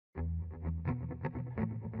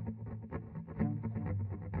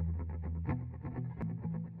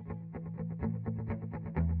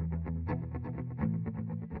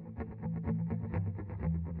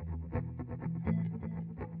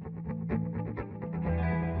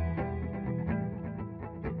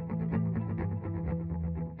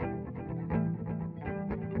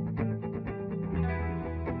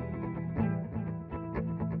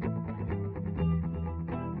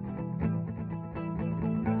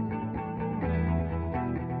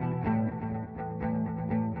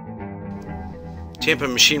Tampa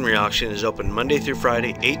Machinery Auction is open Monday through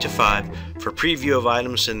Friday, 8 to 5, for preview of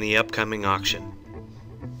items in the upcoming auction.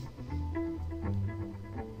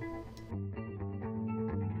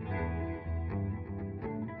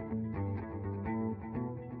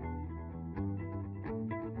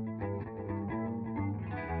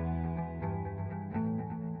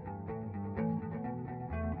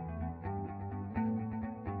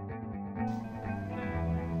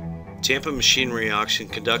 Tampa Machinery Auction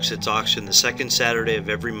conducts its auction the second Saturday of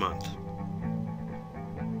every month.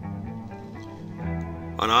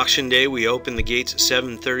 On auction day, we open the gates at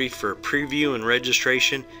 7:30 for preview and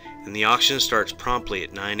registration, and the auction starts promptly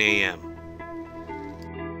at 9 a.m.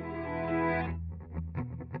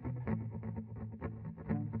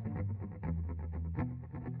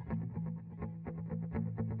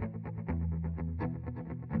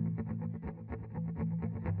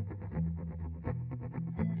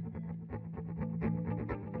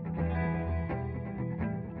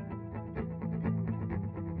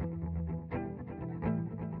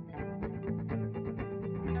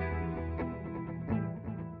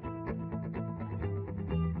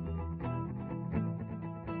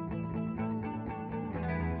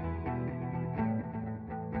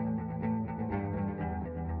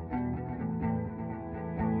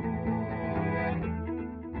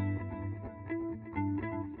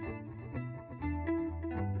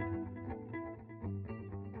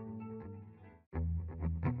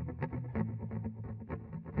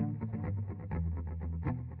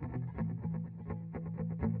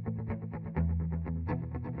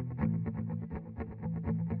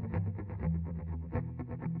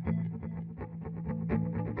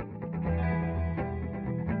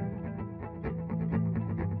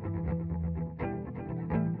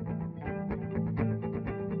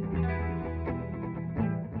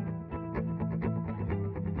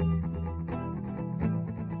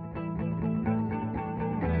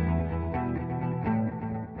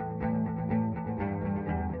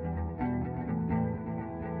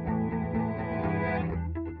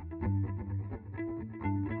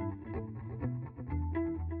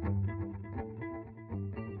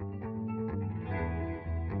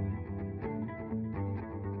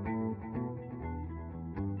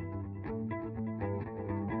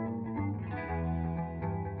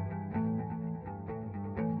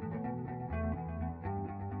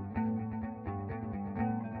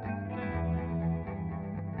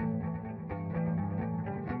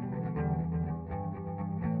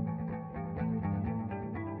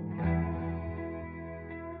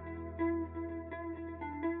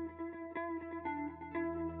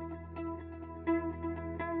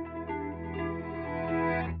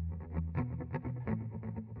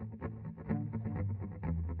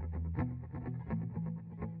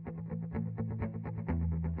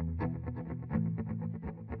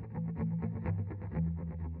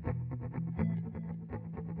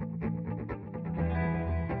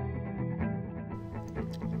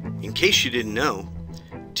 In case you didn't know,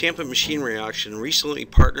 Tampa Machinery Auction recently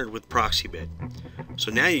partnered with Proxibid,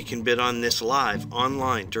 so now you can bid on this live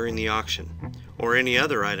online during the auction, or any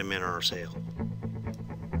other item in our sale.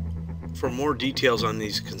 For more details on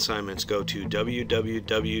these consignments, go to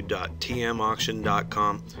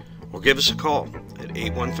www.tmauction.com or give us a call at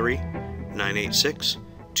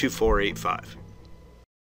 813-986-2485.